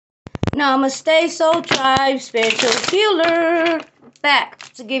Namaste, Soul Tribe, Spiritual Healer, back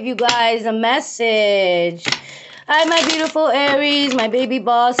to give you guys a message. Hi, my beautiful Aries, my baby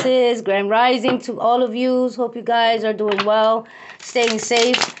bosses, Grand Rising to all of you. Hope you guys are doing well, staying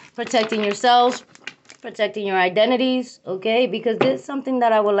safe, protecting yourselves, protecting your identities, okay? Because this is something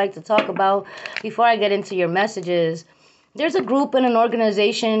that I would like to talk about before I get into your messages. There's a group and an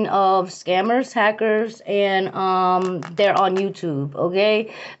organization of scammers, hackers, and they're on YouTube,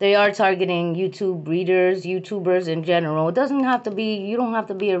 okay? They are targeting YouTube readers, YouTubers in general. It doesn't have to be, you don't have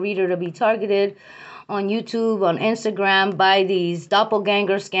to be a reader to be targeted on YouTube, on Instagram by these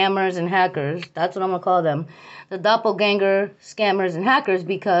doppelganger scammers and hackers. That's what I'm going to call them. The doppelganger scammers and hackers,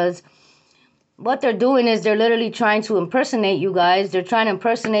 because what they're doing is they're literally trying to impersonate you guys. They're trying to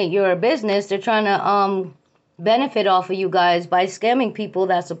impersonate your business. They're trying to benefit off of you guys by scamming people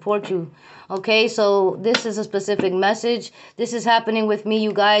that support you. Okay, so this is a specific message. This is happening with me,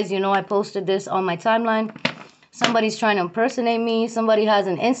 you guys. You know, I posted this on my timeline. Somebody's trying to impersonate me. Somebody has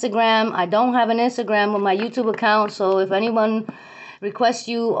an Instagram. I don't have an Instagram with my YouTube account. So if anyone requests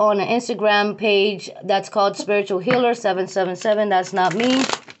you on an Instagram page that's called Spiritual Healer 777, that's not me.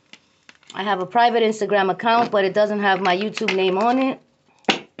 I have a private Instagram account, but it doesn't have my YouTube name on it.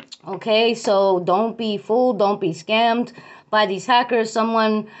 Okay, so don't be fooled, don't be scammed by these hackers.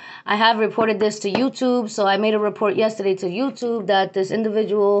 I have reported this to YouTube, so I made a report yesterday to YouTube that this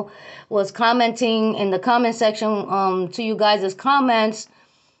individual was commenting in the comment section to you guys' comments,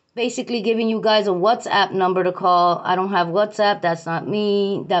 basically giving you guys a WhatsApp number to call. I don't have WhatsApp, that's not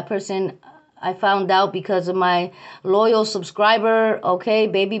me. That person I found out because of my loyal subscriber. Okay,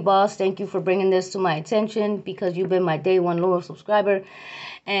 baby boss, thank you for bringing this to my attention, because you've been my day one loyal subscriber.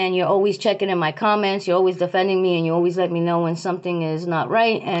 And you're always checking in my comments. You're always defending me, and you always let me know when something is not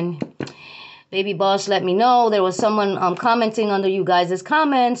right. And baby boss let me know there was someone commenting under you guys'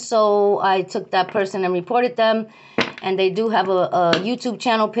 comments. So I took that person and reported them. And they do have a YouTube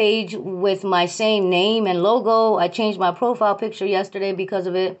channel page with my same name and logo. I changed my profile picture yesterday because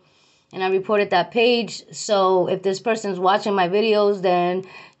of it, and I reported that page. So if this person's watching my videos, then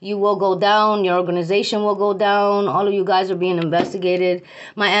you will go down. Your organization will go down. All of you guys are being investigated.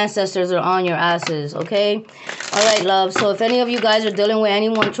 My ancestors are on your asses, okay? All right, love. So if any of you guys are dealing with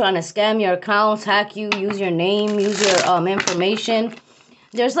anyone trying to scam your accounts, hack you, use your name, use your information,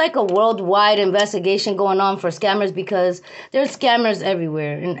 there's like a worldwide investigation going on for scammers, because there's scammers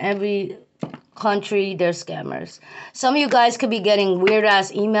everywhere. In every country, there's scammers. Some of you guys could be getting weird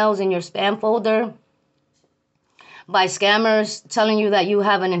ass emails in your spam folder by scammers telling you that you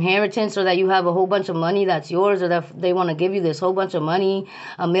have an inheritance, or that you have a whole bunch of money that's yours, or that they want to give you this whole bunch of money,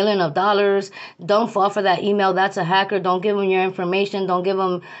 $1 million. Don't fall for that email. That's a hacker. Don't give them your information. Don't give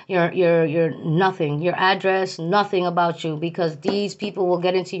them your nothing, your address, nothing about you, because these people will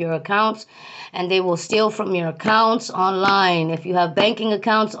get into your accounts and they will steal from your accounts online. If you have banking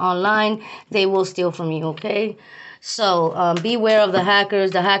accounts online, they will steal from you, okay? So beware of the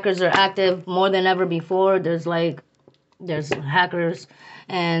hackers. The hackers are active more than ever before. There's hackers,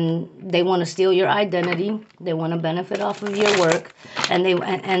 and they want to steal your identity. They want to benefit off of your work, and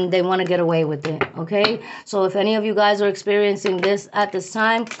they want to get away with it, okay? So if any of you guys are experiencing this at this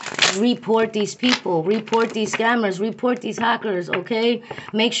time, report these people, report these scammers, report these hackers, okay?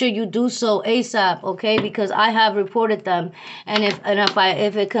 Make sure you do so ASAP, okay? Because I have reported them, and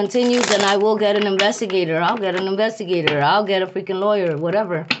if it continues, then I will get an investigator. I'll get an investigator. I'll get a freaking lawyer,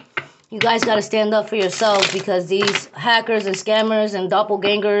 whatever. You guys got to stand up for yourselves, because these hackers and scammers and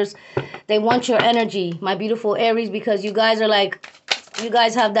doppelgangers, they want your energy, my beautiful Aries, because you guys are like, you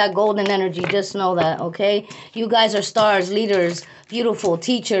guys have that golden energy. Just know that, okay? You guys are stars, leaders, beautiful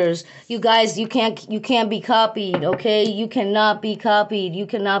teachers. You guys, you can't be copied, okay? You cannot be copied. You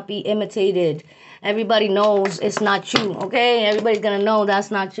cannot be imitated. Everybody knows it's not you, okay? Everybody's going to know that's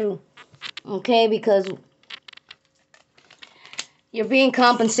not you, okay? Because you're being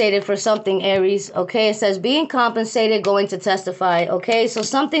compensated for something, Aries, okay? It says being compensated, going to testify, okay? So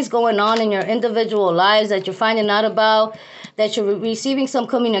something's going on in your individual lives that you're finding out about, that you're receiving some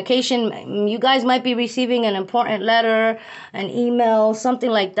communication. You guys might be receiving an important letter, an email, something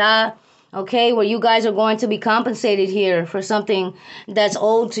like that, okay? Where you guys are going to be compensated here for something that's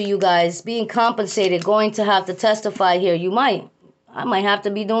owed to you guys. Being compensated, going to have to testify here. I might have to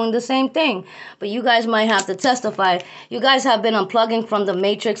be doing the same thing, but you guys might have to testify. You guys have been unplugging from the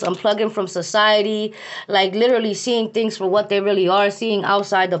matrix, unplugging from society, like literally seeing things for what they really are, seeing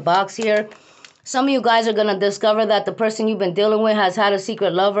outside the box here. Some of you guys are going to discover that the person you've been dealing with has had a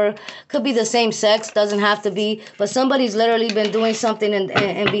secret lover. Could be the same sex, doesn't have to be, but somebody's literally been doing something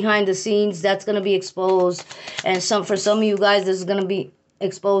in behind the scenes that's going to be exposed. And for some of you guys, this is going to be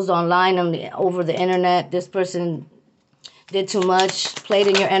exposed online over the internet. This person did too much, played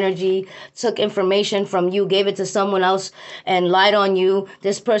in your energy, took information from you, gave it to someone else, and lied on you.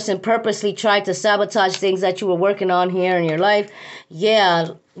 This person purposely tried to sabotage things that you were working on here in your life. Yeah,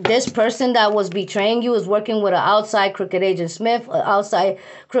 this person that was betraying you is working with an outside crooked agent Smith, an outside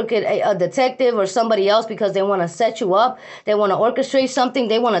crooked a detective, or somebody else, because they want to set you up. They want to orchestrate something.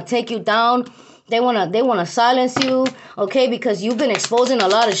 They want to take you down. They wanna silence you, okay, because you've been exposing a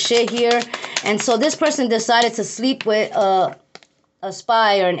lot of shit here. And so this person decided to sleep with a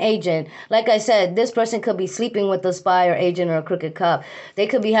spy or an agent. Like I said, this person could be sleeping with a spy or agent or a crooked cop. They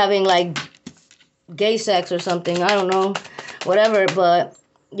could be having like gay sex or something. I don't know, whatever. But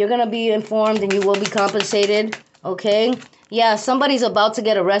you're gonna be informed and you will be compensated, okay? Yeah, somebody's about to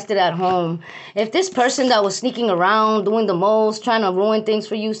get arrested at home. If this person that was sneaking around, doing the most, trying to ruin things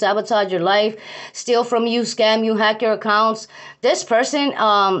for you, sabotage your life, steal from you, scam you, hack your accounts, this person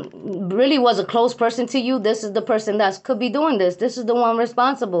really was a close person to you. This is the person that could be doing this. This is the one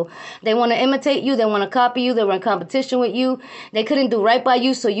responsible. They want to imitate you. They want to copy you. They were in competition with you. They couldn't do right by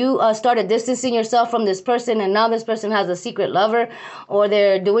you, so you started distancing yourself from this person, and now this person has a secret lover, or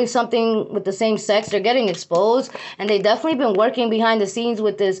they're doing something with the same sex. They're getting exposed, and they definitely been working behind the scenes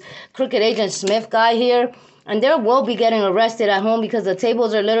with this crooked agent Smith guy here. And they will be getting arrested at home because the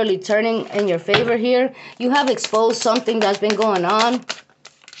tables are literally turning in your favor here. You have exposed something that's been going on.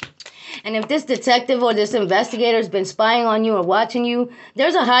 And if this detective or this investigator has been spying on you or watching you,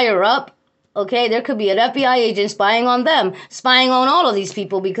 there's a higher up. Okay, there could be an FBI agent spying on them, spying on all of these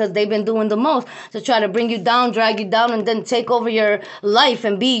people because they've been doing the most to try to bring you down, drag you down, and then take over your life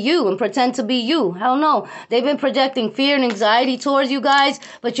and be you and pretend to be you. Hell no. They've been projecting fear and anxiety towards you guys,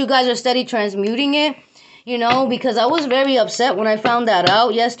 but you guys are steady transmuting it. You know, because I was very upset when I found that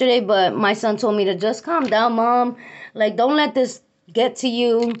out yesterday, but my son told me to just calm down, Mom. Like, don't let this get to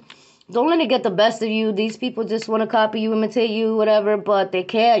you. Don't let it get the best of you. These people just want to copy you, imitate you, whatever, but they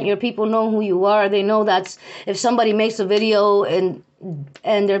can't. Your people know who you are. They know that's, if somebody makes a video and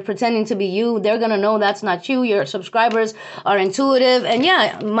they're pretending to be you, they're going to know that's not you. Your subscribers are intuitive. And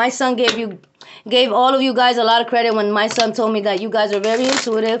yeah, my son gave all of you guys a lot of credit when my son told me that you guys are very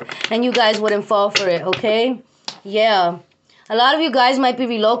intuitive and you guys wouldn't fall for it, okay? Yeah. A lot of you guys might be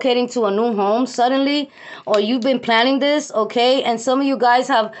relocating to a new home suddenly, or you've been planning this, okay? And some of you guys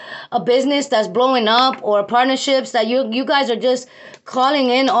have a business that's blowing up, or partnerships that you guys are just calling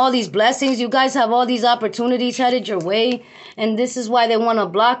in all these blessings. You guys have all these opportunities headed your way, and this is why they want to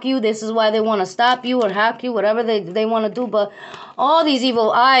block you. This is why they want to stop you or hack you, whatever they want to do. But all these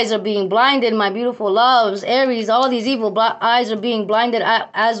evil eyes are being blinded, my beautiful loves, Aries. All these evil eyes are being blinded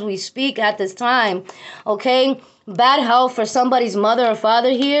as we speak at this time, okay? Bad health for somebody's mother or father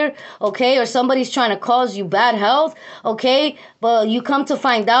here, okay? Or somebody's trying to cause you bad health, okay? But you come to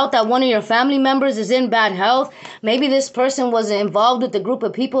find out that one of your family members is in bad health. Maybe this person was involved with a group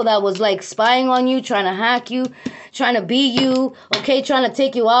of people that was like spying on you, trying to hack you, trying to be you, okay? Trying to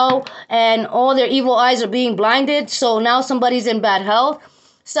take you out, and all their evil eyes are being blinded. So now somebody's in bad health.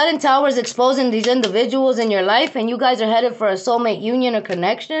 Sudden Towers exposing these individuals in your life, and you guys are headed for a soulmate union or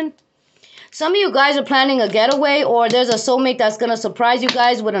connection. Some of you guys are planning a getaway, or there's a soulmate that's going to surprise you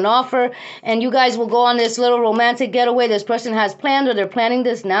guys with an offer, and you guys will go on this little romantic getaway this person has planned, or they're planning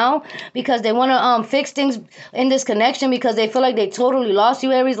this now because they want to fix things in this connection because they feel like they totally lost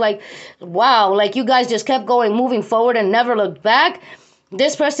you, Aries. Like, wow, like you guys just kept going, moving forward and never looked back.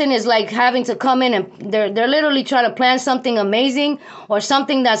 This person is like having to come in and they're literally trying to plan something amazing or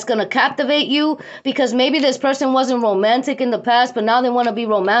something that's going to captivate you, because maybe this person wasn't romantic in the past, but now they want to be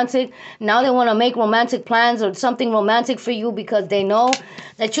romantic. Now they want to make romantic plans or something romantic for you because they know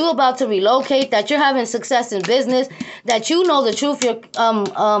that you're about to relocate, that you're having success in business, that you know the truth. You're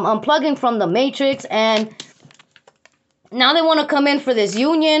unplugging from the matrix, and now they want to come in for this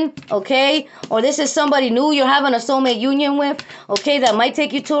union, okay? Or this is somebody new you're having a soulmate union with, okay? That might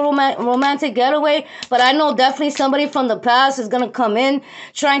take you to a romantic getaway. But I know definitely somebody from the past is going to come in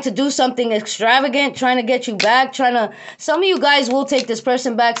trying to do something extravagant, trying to get you back, some of you guys will take this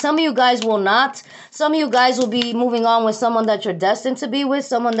person back. Some of you guys will not. Some of you guys will be moving on with someone that you're destined to be with,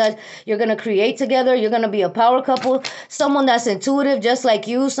 someone that you're going to create together. You're going to be a power couple, someone that's intuitive just like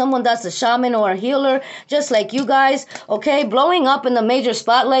you, someone that's a shaman or a healer just like you guys, okay? okay? Blowing up in the major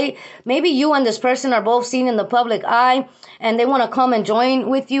spotlight. Maybe you and this person are both seen in the public eye, and they want to come and join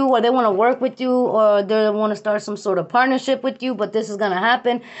with you, or they want to work with you, or they want to start some sort of partnership with you. But this is going to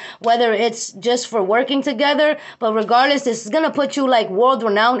happen, whether it's just for working together. But regardless, this is going to put you like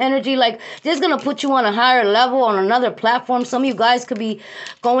world-renowned energy. Like, this is going to put you on a higher level, on another platform. Some of you guys could be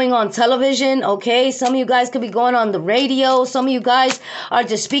going on television, okay? Some of you guys could be going on the radio. Some of you guys are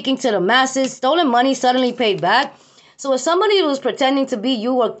just speaking to the masses. Stolen money suddenly paid back. So if somebody was pretending to be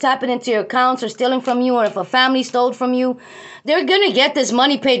you, or tapping into your accounts, or stealing from you, or if a family stole from you, they're going to get this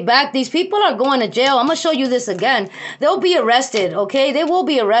money paid back. These people are going to jail. I'm going to show you this again. They'll be arrested, okay? They will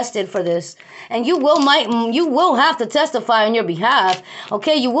be arrested for this. And you will have to testify on your behalf,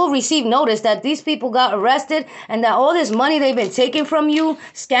 okay? You will receive notice that these people got arrested, and that all this money they've been taking from you,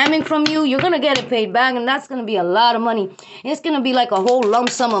 scamming from you, you're going to get it paid back, and that's going to be a lot of money. It's going to be like a whole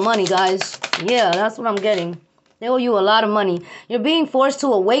lump sum of money, guys. Yeah, that's what I'm getting. They owe you a lot of money. You're being forced to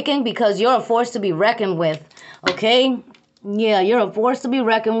awaken because you're a force to be reckoned with, okay? Yeah, you're a force to be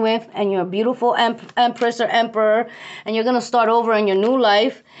reckoned with, and you're a beautiful empress or emperor, and you're going to start over in your new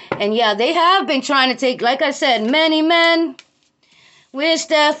life. And yeah, they have been trying to take, like I said, many men wish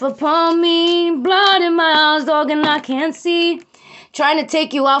death upon me, blood in my eyes, dog, and I can't see. Trying to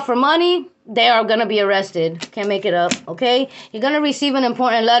take you out for money. They are going to be arrested. Can't make it up, okay? You're going to receive an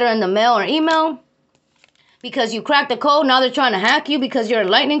important letter in the mail or email. Because you cracked the code, now they're trying to hack you because you're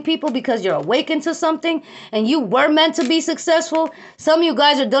enlightening people, because you're awakened to something, and you were meant to be successful. Some of you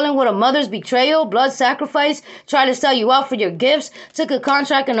guys are dealing with a mother's betrayal, blood sacrifice, try to sell you out for your gifts, took a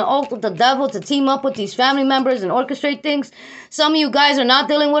contract and an oath with the devil to team up with these family members and orchestrate things. Some of you guys are not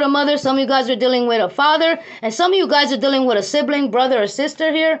dealing with a mother, some of you guys are dealing with a father, and some of you guys are dealing with a sibling, brother or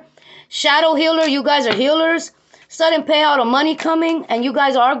sister here. Shadow healer, you guys are healers. Sudden payout of money coming, and you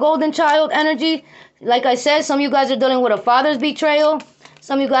guys are golden child energy. Like I said, some of you guys are dealing with a father's betrayal.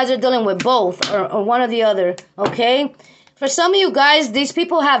 Some of you guys are dealing with both, or one or the other, okay? For some of you guys, these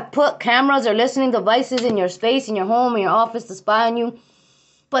people have put cameras or listening devices in your space, in your home, in your office to spy on you.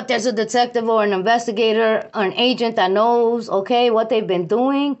 But there's a detective or an investigator or an agent that knows, okay, what they've been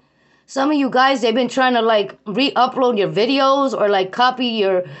doing. Some of you guys, they've been trying to like re-upload your videos, or like copy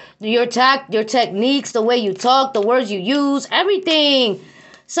your techniques, the way you talk, the words you use, everything.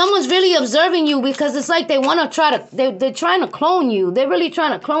 Someone's really observing you because it's like they want to they're trying to clone you. They're really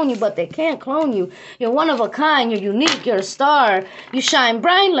trying to clone you, but they can't clone you. You're one of a kind. You're unique. You're a star. You shine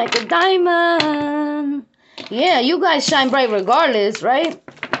bright like a diamond. Yeah, you guys shine bright regardless, right?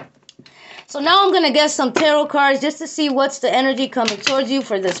 So now I'm going to get some tarot cards just to see what's the energy coming towards you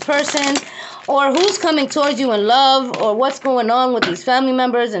for this person, or who's coming towards you in love, or what's going on with these family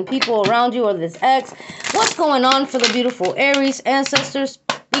members and people around you, or this ex. What's going on for the beautiful Aries ancestors?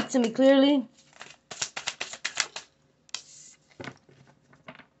 Speak to me clearly.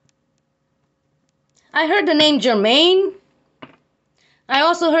 I heard the name Jermaine. I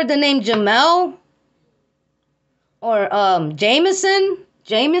also heard the name Jamel. Or Jameson.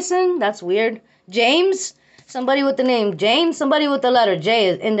 That's weird. James. Somebody with the name James. Somebody with the letter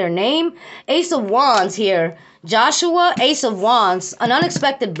J in their name. Ace of Wands here. Joshua, Ace of Wands. An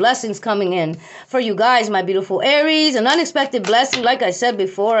unexpected blessings coming in for you guys, my beautiful Aries. An unexpected blessing, like I said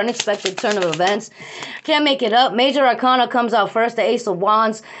before, unexpected turn of events. Can't make it up. Major Arcana comes out first, the Ace of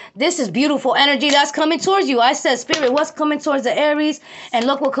Wands. This is beautiful energy that's coming towards you. I said, Spirit, what's coming towards the Aries? And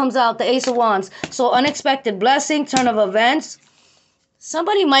look what comes out, the Ace of Wands. So unexpected blessing, turn of events.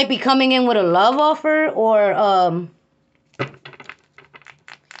 Somebody might be coming in with a love offer, or,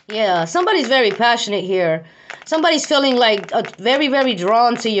 yeah, somebody's very passionate here. Somebody's feeling like very, very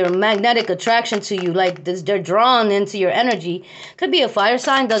drawn to your magnetic attraction to you. Like they're drawn into your energy. Could be a fire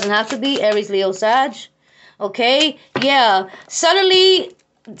sign. Doesn't have to be. Aries, Leo, Sag. Okay? Yeah. Suddenly,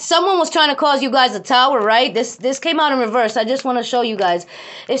 someone was trying to cause you guys a tower, right? This came out in reverse. I just want to show you guys.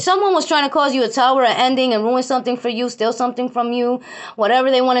 If someone was trying to cause you a tower, an ending, and ruin something for you, steal something from you, whatever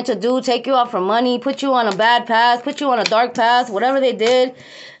they wanted to do, take you out for money, put you on a bad path, put you on a dark path, whatever they did,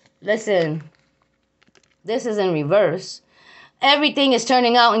 listen. This is in reverse. Everything is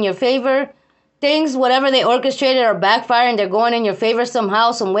turning out in your favor. Things, whatever they orchestrated, are backfiring. They're going in your favor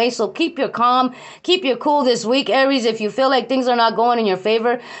somehow, some way. So keep your calm. Keep your cool this week, Aries, if you feel like things are not going in your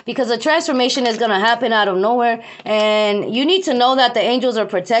favor. Because a transformation is going to happen out of nowhere. And you need to know that the angels are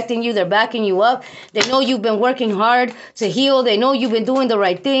protecting you. They're backing you up. They know you've been working hard to heal. They know you've been doing the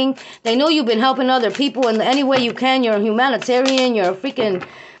right thing. They know you've been helping other people in any way you can. You're a humanitarian. You're a freaking...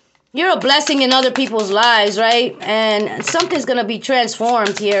 You're a blessing in other people's lives, right? And something's going to be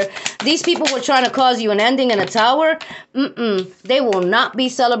transformed here. These people were trying to cause you an ending in a tower. They will not be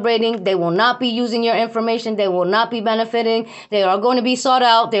celebrating. They will not be using your information. They will not be benefiting. They are going to be sought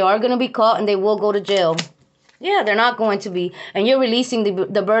out. They are going to be caught, and they will go to jail. Yeah, they're not going to be. And you're releasing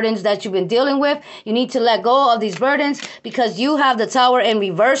the burdens that you've been dealing with. You need to let go of these burdens because you have the tower in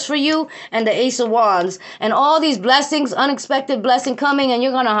reverse for you and the ace of wands. And all these blessings, unexpected blessing coming, and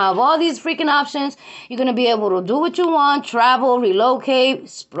you're going to have all these freaking options. You're going to be able to do what you want, travel, relocate,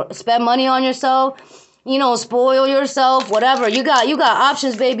 spend money on yourself. You know, spoil yourself, whatever. You got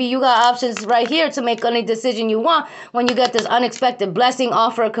options, baby. You got options right here to make any decision you want when you get this unexpected blessing,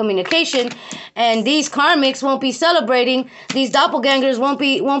 offer, communication. And these karmics won't be celebrating. These doppelgangers won't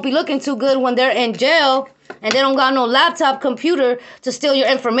be looking too good when they're in jail and they don't got no laptop computer to steal your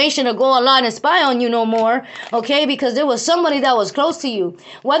information or go online and spy on you no more, okay? Because there was somebody that was close to you.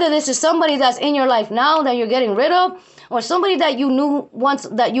 Whether this is somebody that's in your life now that you're getting rid of, or somebody that you knew once,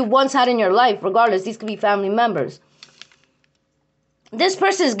 that you once had in your life, regardless, these could be family members. This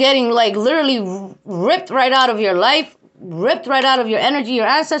person is getting like literally ripped right out of your life, ripped right out of your energy. Your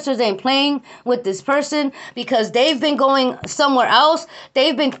ancestors ain't playing with this person because they've been going somewhere else.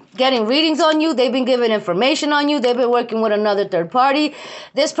 They've been getting readings on you. They've been giving information on you. They've been working with another third party.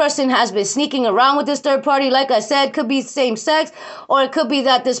 This person has been sneaking around with this third party. Like I said, could be same sex, or it could be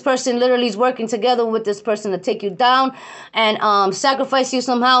that this person literally is working together with this person to take you down and sacrifice you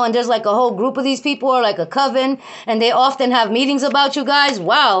somehow. And there's like a whole group of these people, or like a coven, and they often have meetings about you guys.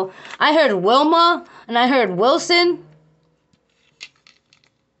 Wow. I heard Wilma and I heard Wilson.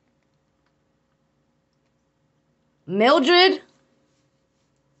 Mildred.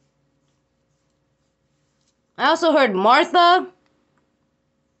 I also heard Martha.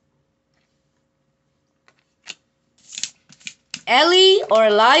 Ellie or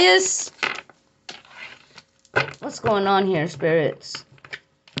Elias. What's going on here, spirits?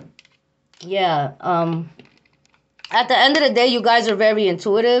 Yeah, at the end of the day, you guys are very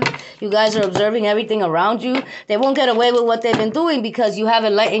intuitive. You guys are observing everything around you. They won't get away with what they've been doing because you have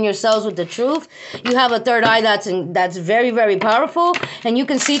enlightened yourselves with the truth. You have a third eye that's very, very powerful. And you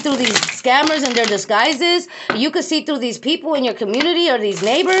can see through these scammers and their disguises. You can see through these people in your community or these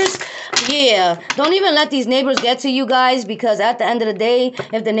neighbors. Yeah, don't even let these neighbors get to you guys, because at the end of the day,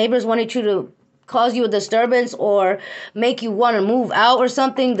 if the neighbors wanted you to cause you a disturbance or make you want to move out or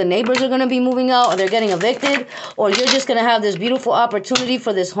something, the neighbors are going to be moving out, or they're getting evicted, or you're just going to have this beautiful opportunity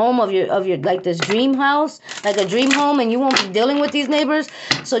for this home of your like this dream house, like a dream home, and you won't be dealing with these neighbors.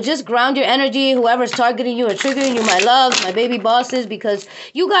 So just ground your energy, whoever's targeting you or triggering you, my loves, my baby bosses, because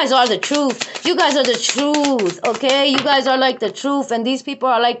you guys are the truth. You guys are the truth, okay? You guys are like the truth, and these people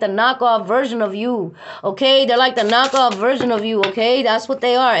are like the knockoff version of you, okay? They're like the knockoff version of you, okay? That's what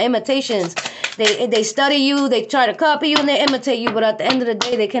they are, imitations. They study you, they try to copy you, and they imitate you, but at the end of the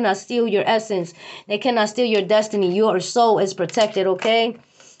day, they cannot steal your essence. They cannot steal your destiny. Your soul is protected, okay?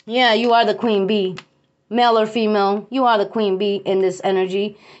 Yeah, you are the queen bee. Male or female, you are the queen bee in this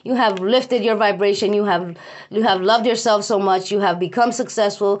energy. You have lifted your vibration. You have loved yourself so much. You have become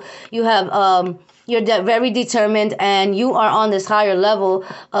successful. You have you're very determined, and you are on this higher level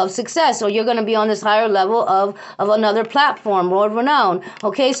of success, or you're going to be on this higher level of another platform, world renowned.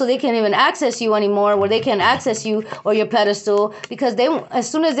 Okay, so they can't even access you anymore, where they can't access you or your pedestal, because they, as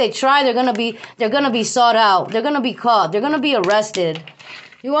soon as they try, they're gonna be sought out. They're gonna be caught. They're gonna be arrested.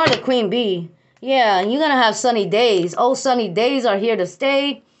 You are the queen bee. Yeah, and you're gonna have sunny days. Oh, sunny days are here to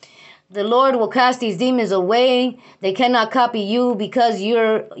stay. The Lord will cast these demons away. They cannot copy you because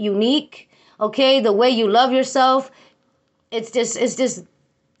you're unique. Okay, the way you love yourself, it's just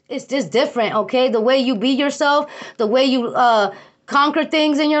different. Okay, the way you be yourself, the way you conquer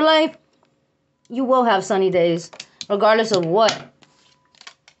things in your life, you will have sunny days, regardless of what.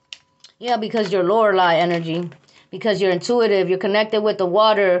 Yeah, because you're Lorelei energy. Because you're intuitive, you're connected with the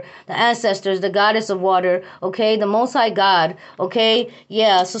water, the ancestors, the goddess of water, okay, the Most High God, okay,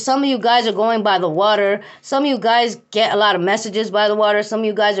 yeah, so some of you guys are going by the water, some of you guys get a lot of messages by the water, some of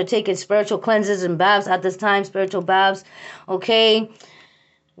you guys are taking spiritual cleanses and baths at this time, spiritual baths, okay,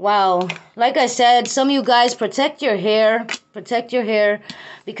 wow, like I said, some of you guys protect your hair,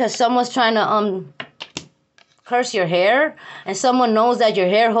 because someone's trying to, curse your hair, and someone knows that your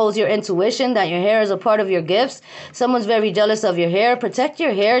hair holds your intuition, that your hair is a part of your gifts. Someone's very jealous of your hair. Protect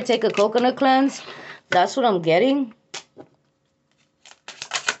your hair. Take a coconut cleanse. That's what I'm getting.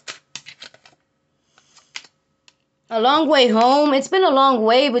 A long way home. It's been a long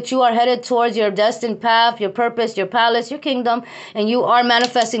way, but you are headed towards your destined path, your purpose, your palace, your kingdom, and you are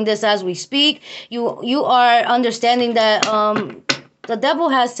manifesting this as we speak. You are understanding that The devil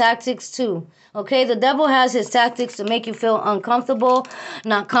has tactics too. Okay, the devil has his tactics to make you feel uncomfortable,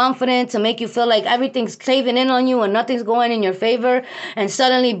 not confident, to make you feel like everything's caving in on you and nothing's going in your favor. And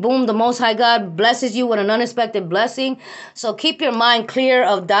suddenly, boom, the Most High God blesses you with an unexpected blessing. So keep your mind clear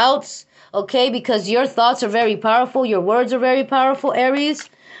of doubts, okay, because your thoughts are very powerful. Your words are very powerful, Aries.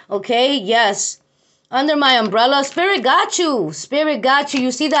 Okay, yes. Under my umbrella, spirit got you. Spirit got you.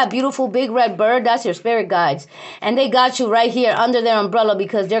 You see that beautiful big red bird? That's your spirit guides. And they got you right here under their umbrella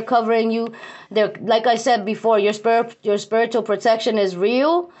because they're covering you. They're, like I said before, your spiritual protection is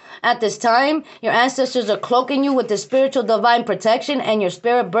real at this time. Your ancestors are cloaking you with the spiritual divine protection, and your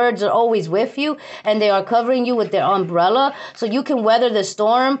spirit birds are always with you, and they are covering you with their umbrella so you can weather the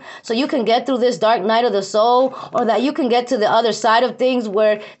storm, so you can get through this dark night of the soul, or that you can get to the other side of things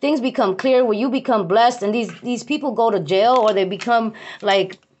where things become clear, where you become blessed, and these people go to jail, or they become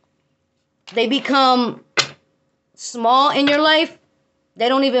small in your life. They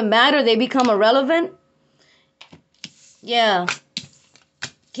don't even matter. They become irrelevant. Yeah.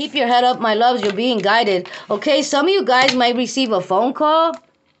 Keep your head up, my loves. You're being guided. Okay, some of you guys might receive a phone call.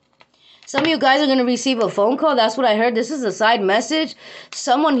 Some of you guys are going to receive a phone call. That's what I heard. This is a side message.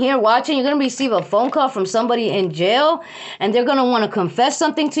 Someone here watching, you're going to receive a phone call from somebody in jail. And they're going to want to confess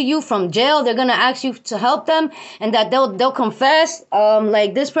something to you from jail. They're going to ask you to help them. And that they'll confess.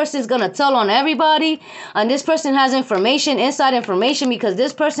 Like this person is going to tell on everybody. And this person has information, inside information. Because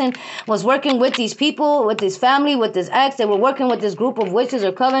this person was working with these people, with this family, with this ex. They were working with this group of witches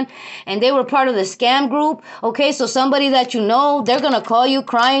or coven. And they were part of the scam group. Okay, so somebody that you know, they're going to call you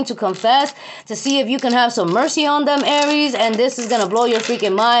crying to confess, to see if you can have some mercy on them, Aries. And this is going to blow your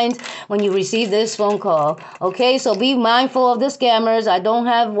freaking mind when you receive this phone call. Okay, so be mindful of the scammers. I don't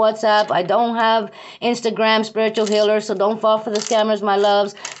have WhatsApp. I don't have Instagram, spiritual healer. So don't fall for the scammers, my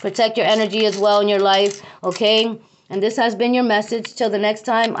loves. Protect your energy as well in your life. Okay, and this has been your message. Till the next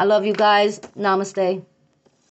time, I love you guys. Namaste.